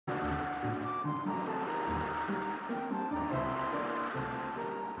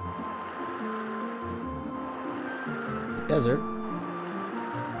Desert.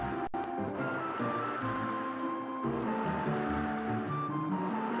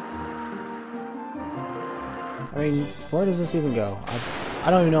 I mean, where does this even go?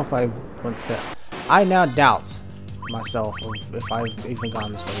 I don't even know if I went to... I now doubt myself if I've even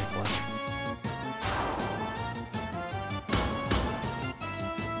gone this way before.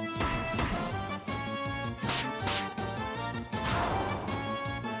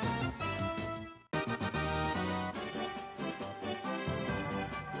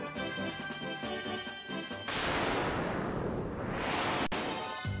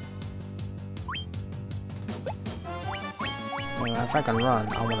 Anyway, if I can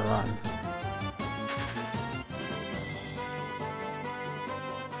run, I want to run.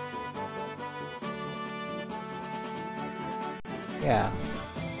 Yeah.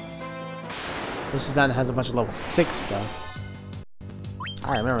 This design has a bunch of level 6 stuff.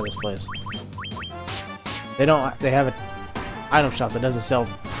 I remember this place. They have an item shop that doesn't sell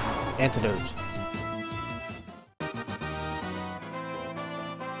antidotes.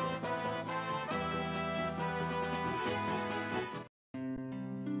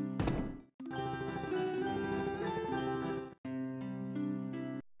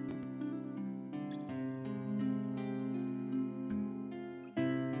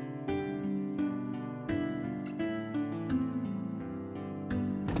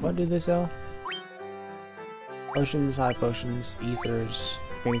 What do they sell? Potions, high potions, ethers,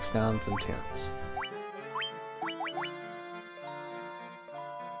 phoenix downs, and tents.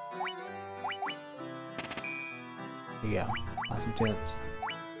 Yeah, buy some tents.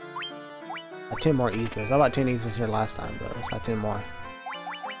 10 more ethers. I bought 10 ethers here last time, but let's buy 10 more.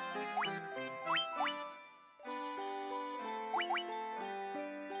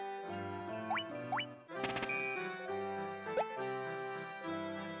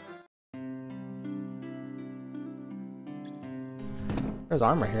 There's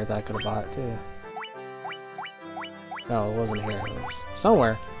armor here that I could have bought too. No, it wasn't here. It was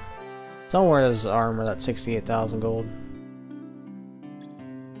somewhere. Somewhere there's armor that's 68,000 gold.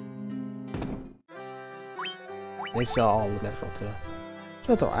 They sell all the mithril too.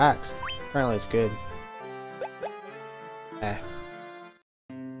 Mithril axe. Apparently it's good. Eh.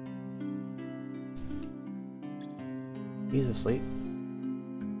 He's asleep.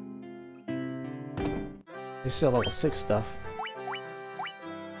 They sell level 6 stuff.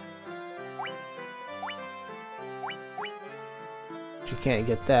 She can't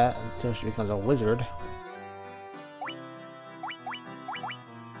get that until she becomes a wizard.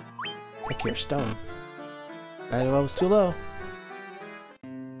 Pick your stone. That level's too low. I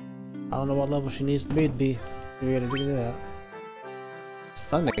don't know what level she needs to be able to do that.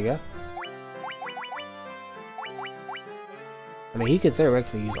 Thundiga. I mean, he could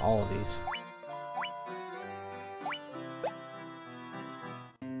theoretically use all of these.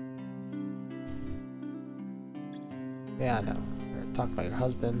 Yeah, I know. Talk about your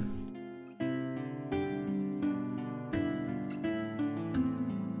husband.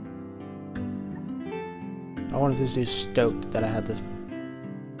 I wanted to be stoked that I had this.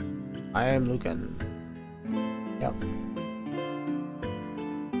 I am Lucan. Yep.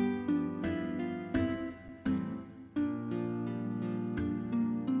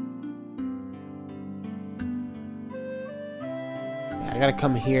 Yeah, I gotta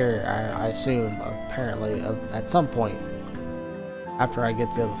come here, I assume, apparently, at some point. After I get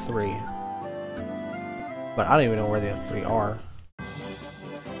the other 3. But I don't even know where the other 3 are.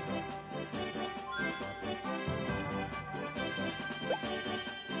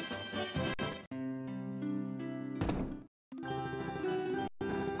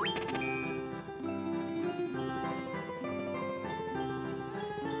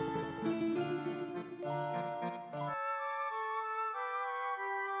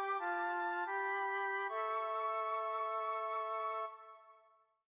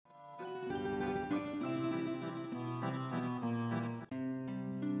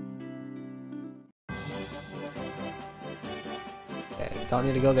 Okay, don't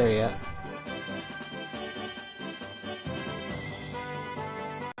need to go there yet.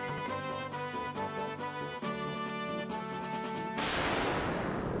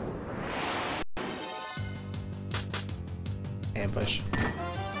 Ambush.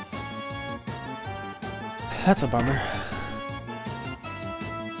 That's a bummer.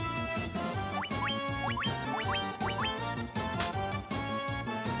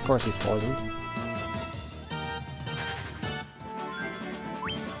 Of course he's poisoned.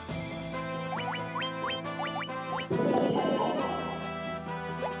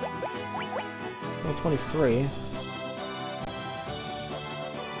 Level 23.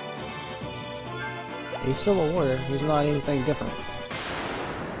 He's still a warrior. He's not anything different.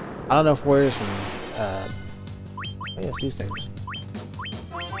 I don't know if warriors can, oh yes, these things.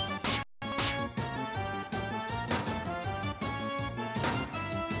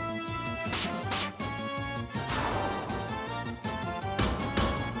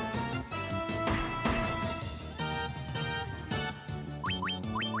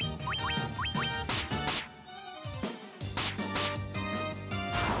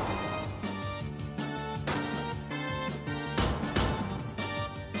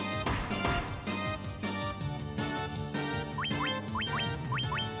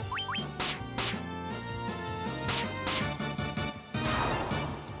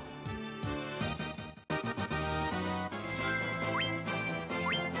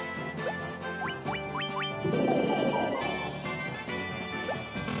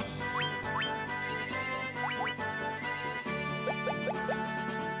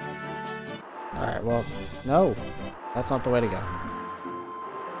 Alright, well, no. That's not the way to go.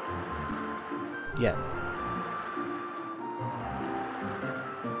 Yet.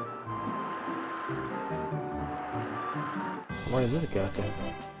 Where does this go to?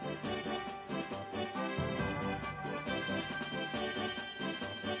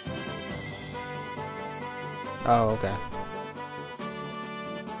 Oh, okay.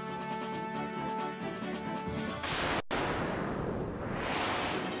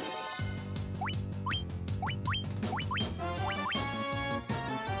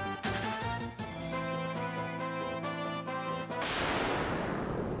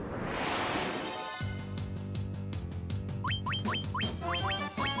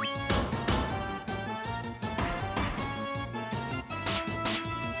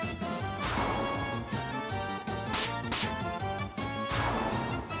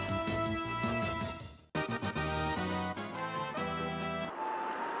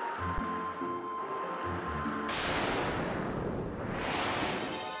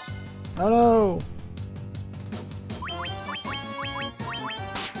 Oh no!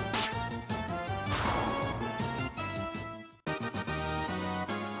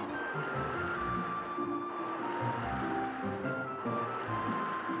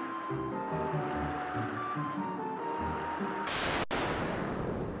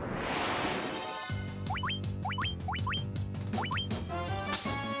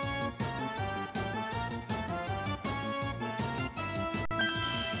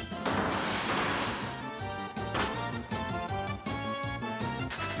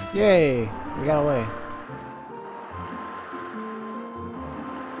 Yay! We got away.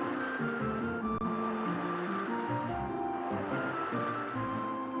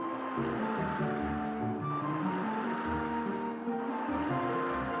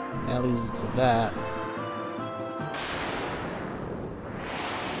 That leads us to that.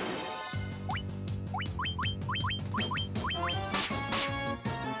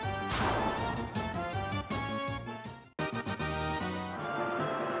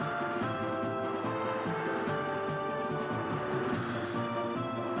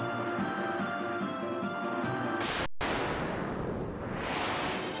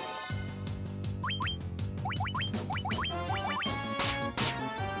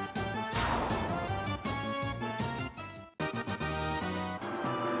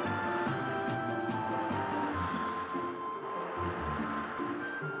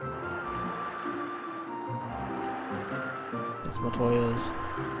 That's what toy is.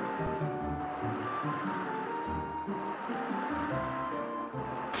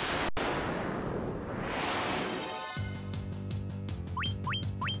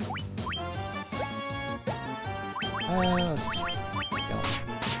 Let's just go.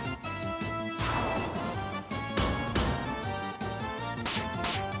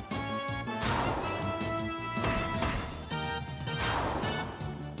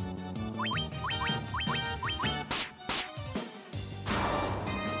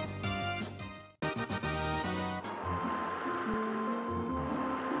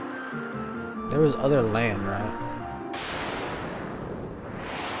 There was other land, right?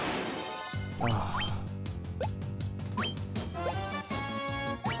 Oh.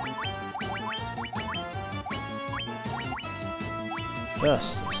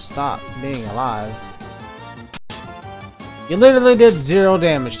 Just stop being alive. You literally did 0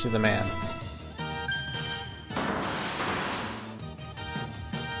 damage to the man.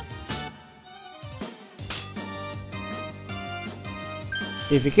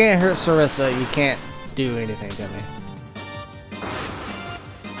 If you can't hurt Sarissa, you can't do anything to me.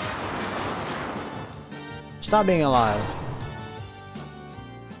 Stop being alive.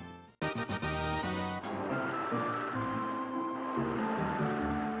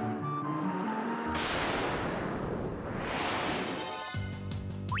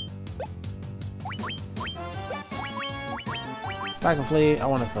 If I can flee, I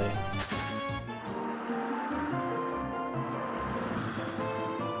want to flee.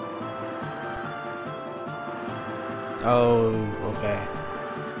 Oh, okay.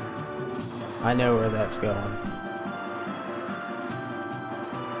 I know where that's going.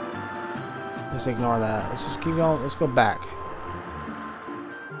 Let's ignore that. Let's just keep going. Let's go back.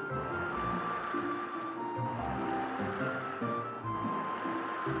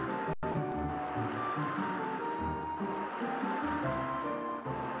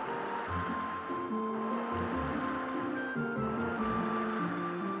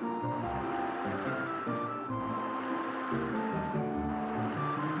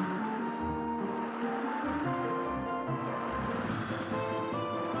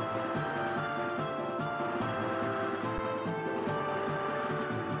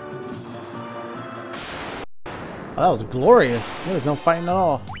 Oh, that was glorious. There was no fighting at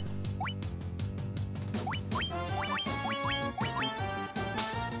all.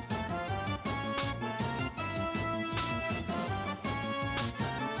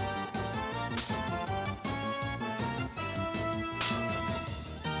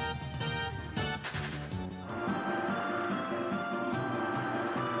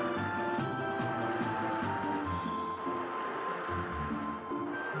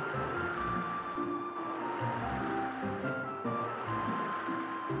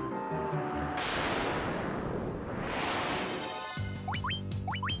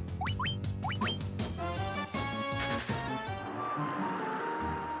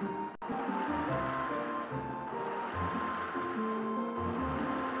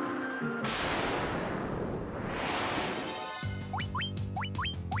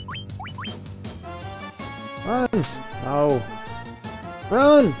 Run! No.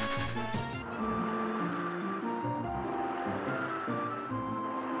 Run!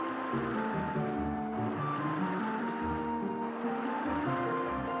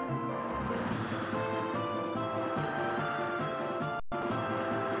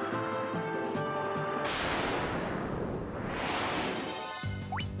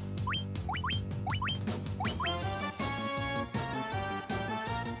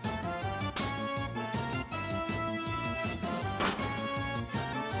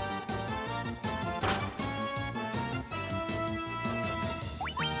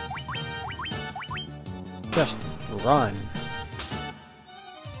 Just run.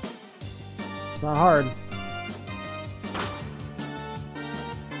 It's not hard.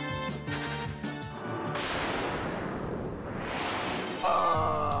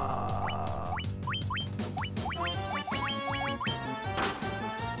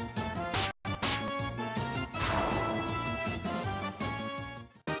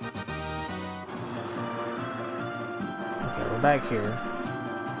 Okay, we're back here.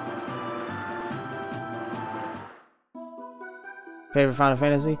 Favorite Final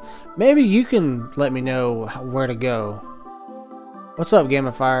Fantasy? Maybe you can let me know where to go. What's up, Game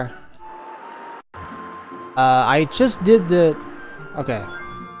of Fire? I just did the... Okay.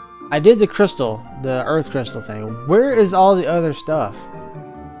 I did the crystal, the earth crystal thing. Where is all the other stuff?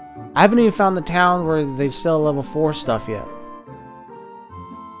 I haven't even found the town where they sell level 4 stuff yet.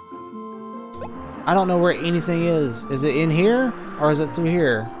 I don't know where anything is. Is it in here? Or is it through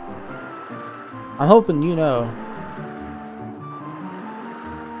here? I'm hoping you know.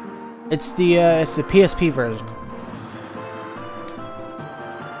 It's the PSP version.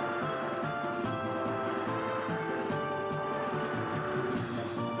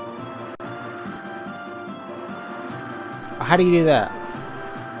 How do you do that?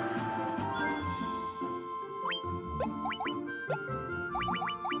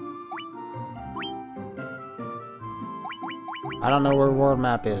 I don't know where world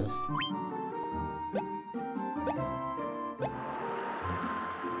map is.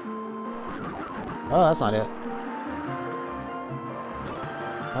 Oh, that's not it.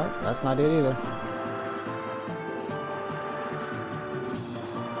 Oh, that's not it either.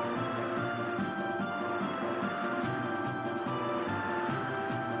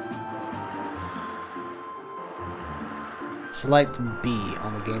 Select B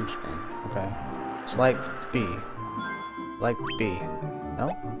on the game screen. Okay. Select B. Select B.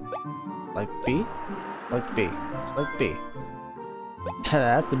 No? Select B? Select B. Select B.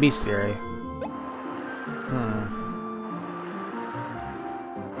 That's the bestiary.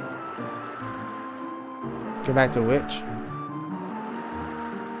 Go back to which?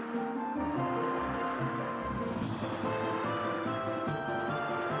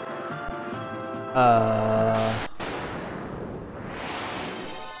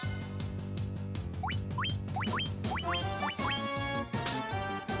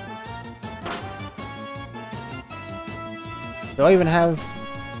 Do I even have...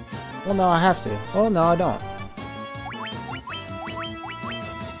 Well, no, I have to. Oh, no, I don't.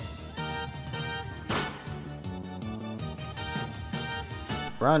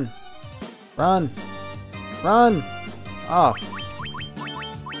 Run. Run. Run. Off.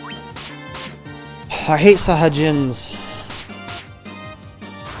 I hate Sahajins.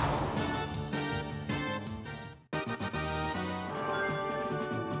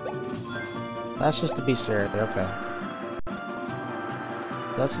 That's just a beast area, okay.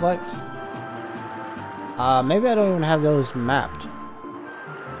 Does that select? Maybe I don't even have those mapped.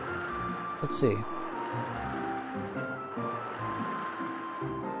 Let's see.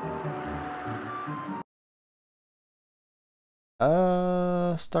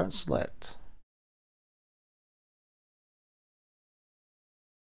 Start select.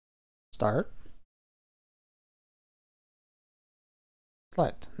 Start.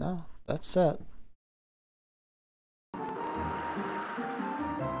 Select. No, that's set.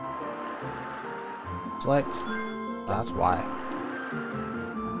 Select. That's why.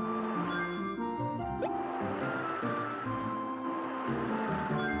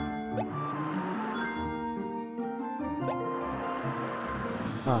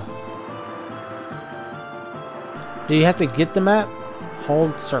 Huh. Do you have to get the map?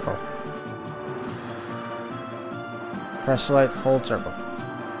 Hold circle. Press select, hold circle.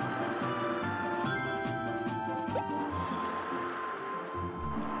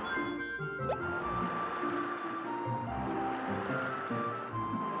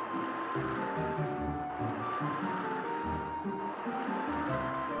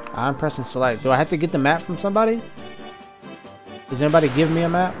 I'm pressing select. Do I have to get the map from somebody? Does anybody give me a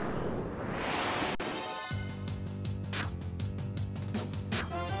map?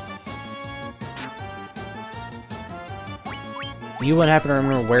 You wouldn't happen to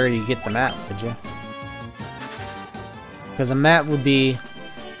remember where you get the map, would you? Because a map would be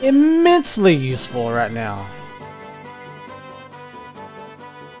immensely useful right now.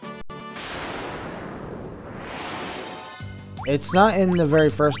 It's not in the very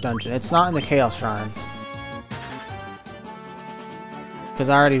first dungeon. It's not in the Chaos Shrine. Because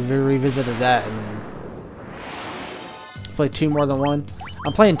I already revisited that and played 2 more than 1.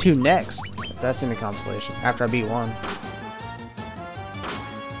 I'm playing 2 next, if that's any consolation, after I beat 1.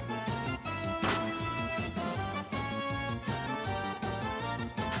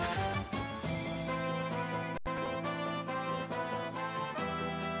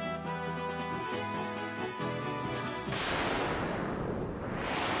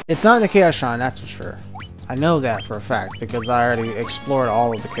 It's not in the Chaos Shrine, that's for sure. I know that for a fact because I already explored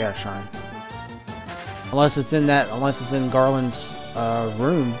all of the Chaos Shrine. Unless it's in Garland's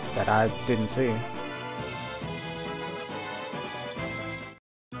room that I didn't see.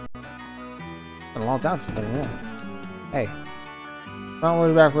 Been a long time since I've been in there. Hey,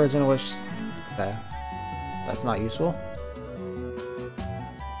 frontward, backwards, and a wish. Okay, that's not useful.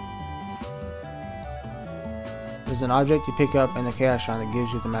 There's an object you pick up in the Chaos Shrine that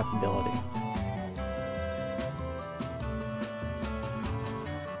gives you the map ability.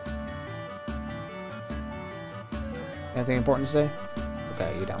 Anything important to say?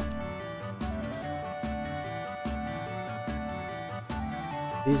 Okay, you don't.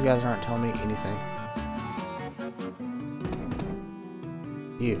 These guys aren't telling me anything.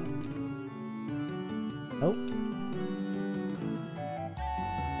 You. Nope.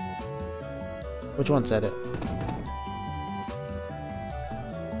 Which one said it?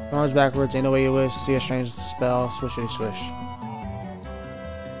 Arms backwards, ain't no way you wish. See a strange spell, swishity swish.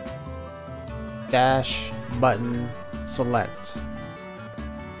 Dash, button, select.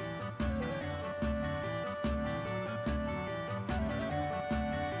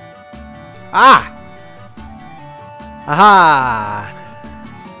 Ah! Aha!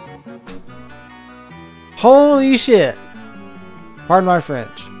 Holy shit! Pardon my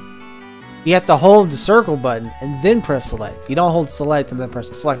French. You have to hold the circle button and then press select. You don't hold select and then press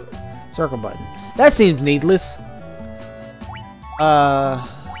the select circle button. That seems needless.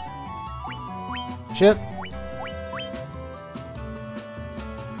 Ship.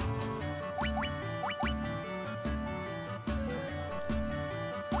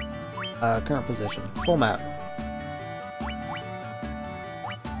 Current position. Full map.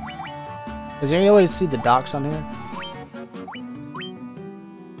 Is there any way to see the docks on here?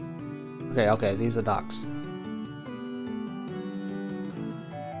 Okay, these are docks.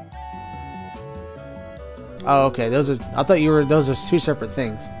 Oh, okay, those are, I thought those are 2 separate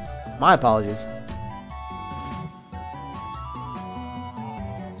things. My apologies.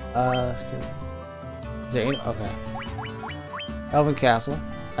 Is there any, okay. Elven Castle.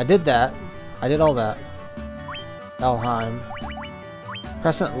 I did that. I did all that. Elheim.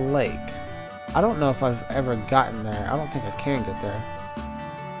 Crescent Lake. I don't know if I've ever gotten there. I don't think I can get there.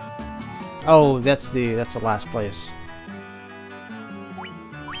 Oh, that's the last place.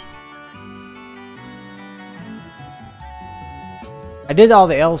 I did all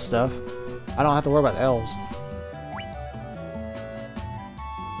the elf stuff. I don't have to worry about the elves.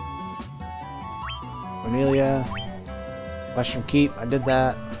 Amelia. Western Keep. I did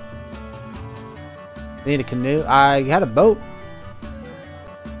that. I need a canoe. I had a boat.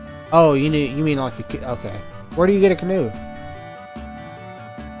 Oh, you mean like a... Okay. Where do you get a canoe?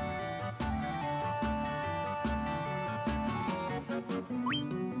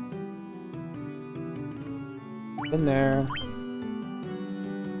 Been there.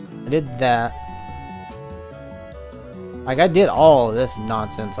 I did that. Like, I did all of this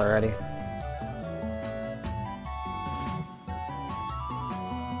nonsense already.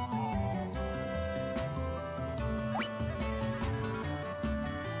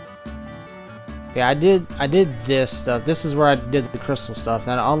 Yeah, I did this stuff. This is where I did the crystal stuff.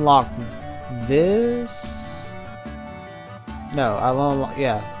 And I unlocked this. No, I unlocked.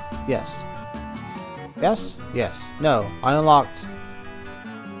 Yeah. Yes. Yes? Yes. No, I unlocked.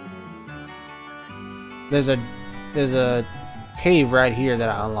 There's a cave right here that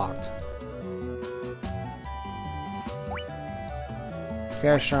I unlocked.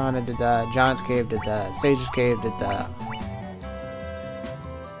 Chaos Shrine, I did that. Giant's Cave did that. Sage's Cave did that.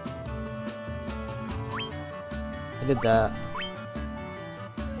 I did that.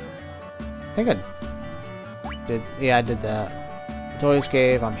 I think I did. Yeah, I did that. Toys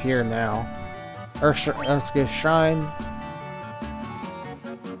Cave, I'm here now. Earthgift Shrine.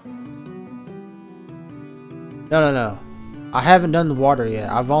 No. I haven't done the water yet.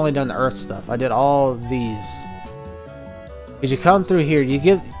 I've only done the earth stuff. I did all of these. Because you come through here,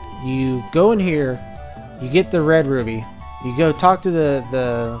 you go in here, you get the red ruby, you go talk to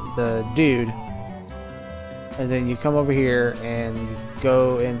the dude, and then you come over here and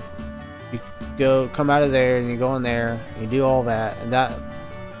you come out of there and you go in there, and you do all that, and then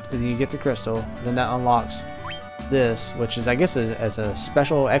you get the crystal, then that unlocks this, which is, I guess, as a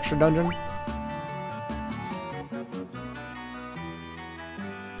special extra dungeon.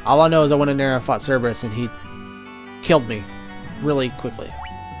 All I know is I went in there and fought Cerberus and he killed me really quickly.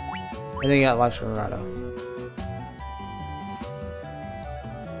 And then you got Life from Rado.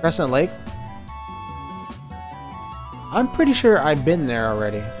 Crescent Lake? I'm pretty sure I've been there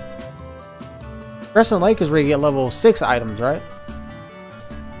already. Crescent Lake is where you get level 6 items, right?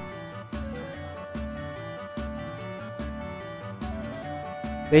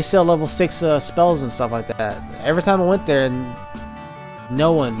 They sell level 6 spells and stuff like that. Every time I went there,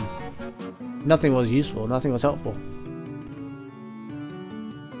 nothing was useful, nothing was helpful.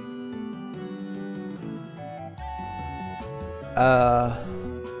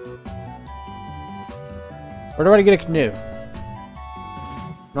 Where do I get a canoe?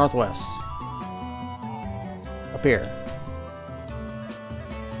 Northwest. Up here.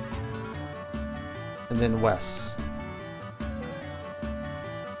 And then west.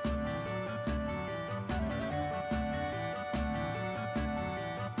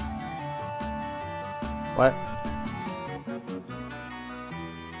 What?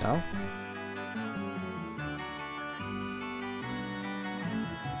 No?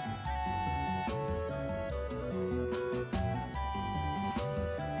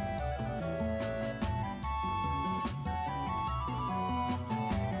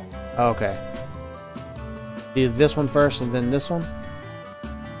 Okay. Do this one first and then this one?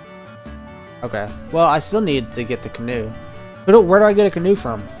 Okay. Well, I still need to get the canoe. Where do I get a canoe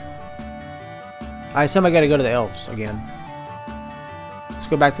from? I assume I gotta go to the elves again. Let's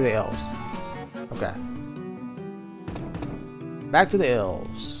go back to the elves. Okay. Back to the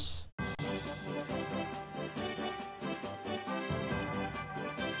elves.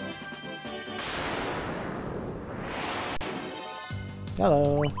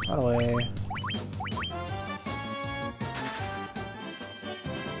 Hello. Run away.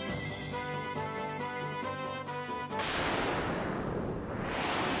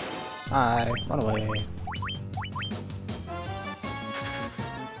 Hi. Run away.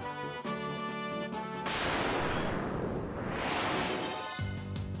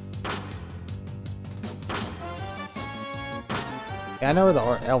 Yeah, I know where the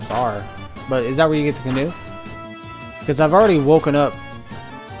elves are, but is that where you get the canoe? Because I've already woken up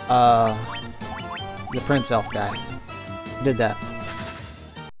the prince elf guy. Did that.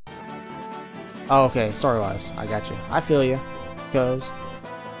 Oh, okay. Story-wise, I got you. I feel you. Because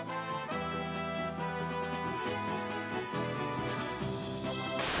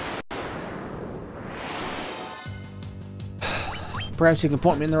Perhaps you can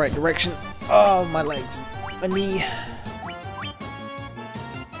point me in the right direction. Oh, my legs. My knee.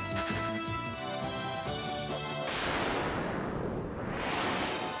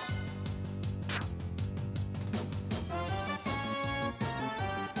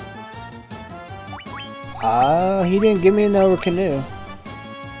 He didn't give me no canoe.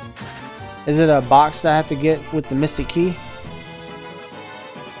 Is it a box I have to get with the Mystic Key?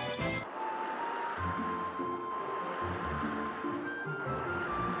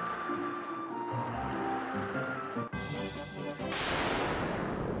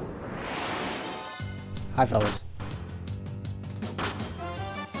 Hi, fellas.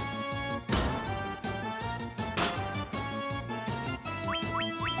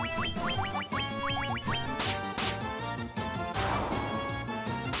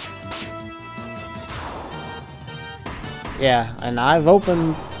 Yeah, and I've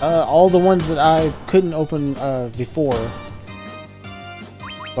opened all the ones that I couldn't open before,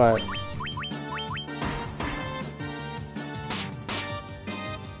 but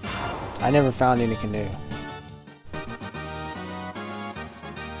I never found any canoe.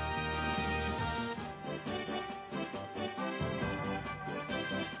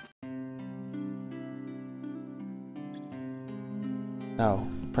 No,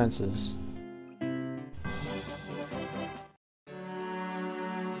 princes.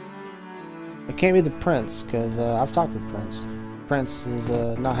 It can't be the prince, because I've talked to the prince. The prince is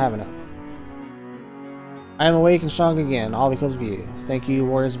not having it. I am awake and strong again, all because of you. Thank you,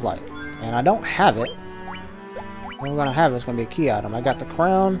 Warriors of Light. And I don't have it. What I'm gonna have is gonna be a key item. I got the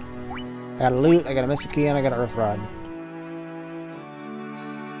crown, I got a loot, I got a Mystic Key, and I got an Earth Rod.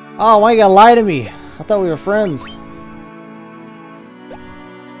 Oh, why you gotta lie to me? I thought we were friends.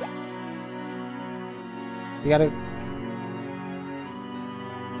 You gotta...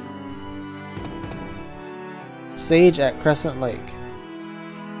 Sage at Crescent Lake.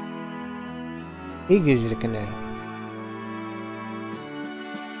 He gives you the canoe.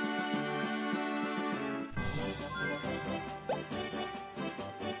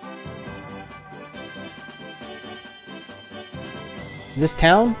 This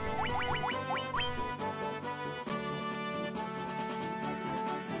town?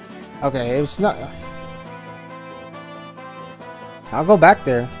 Okay, it's not... I'll go back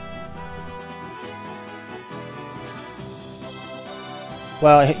there.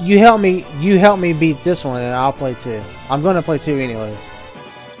 Well, you help me beat this one and I'll play 2. I'm gonna play 2 anyways.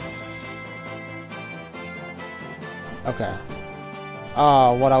 Okay.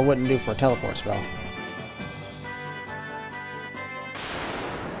 Oh, what I wouldn't do for a teleport spell.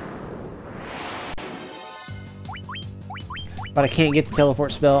 But I can't get the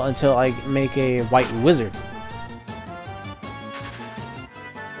teleport spell until I make a white wizard.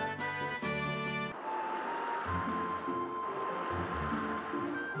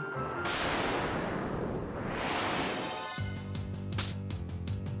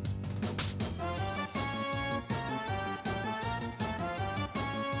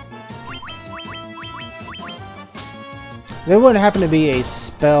 There wouldn't happen to be a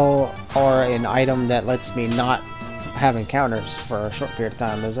spell or an item that lets me not have encounters for a short period of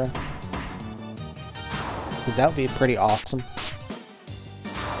time, is there? Because that would be pretty awesome.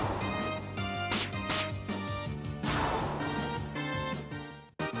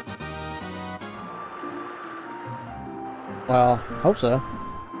 Well, hope so.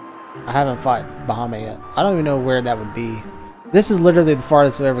 I haven't fought Bahamut yet. I don't even know where that would be. This is literally the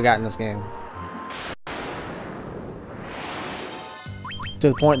farthest I've ever gotten in this game. To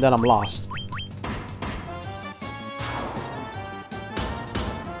the point that I'm lost.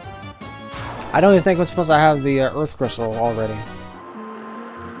 I don't even think I'm supposed to have the Earth Crystal already.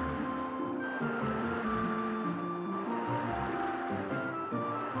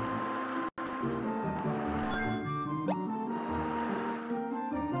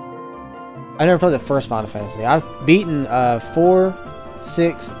 I never played the first Final Fantasy. I've beaten 4,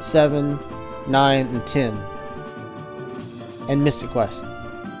 6, 7, 9, and 10. And Mystic Quest.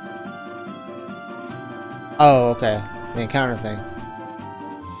 Oh, okay. The encounter thing.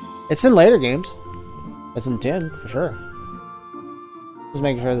 It's in later games. It's in 10, for sure. Just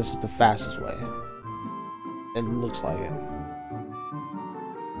making sure this is the fastest way. It looks like it.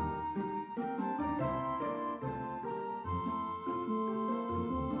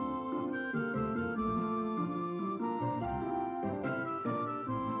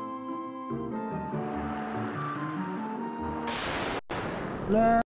 Nah.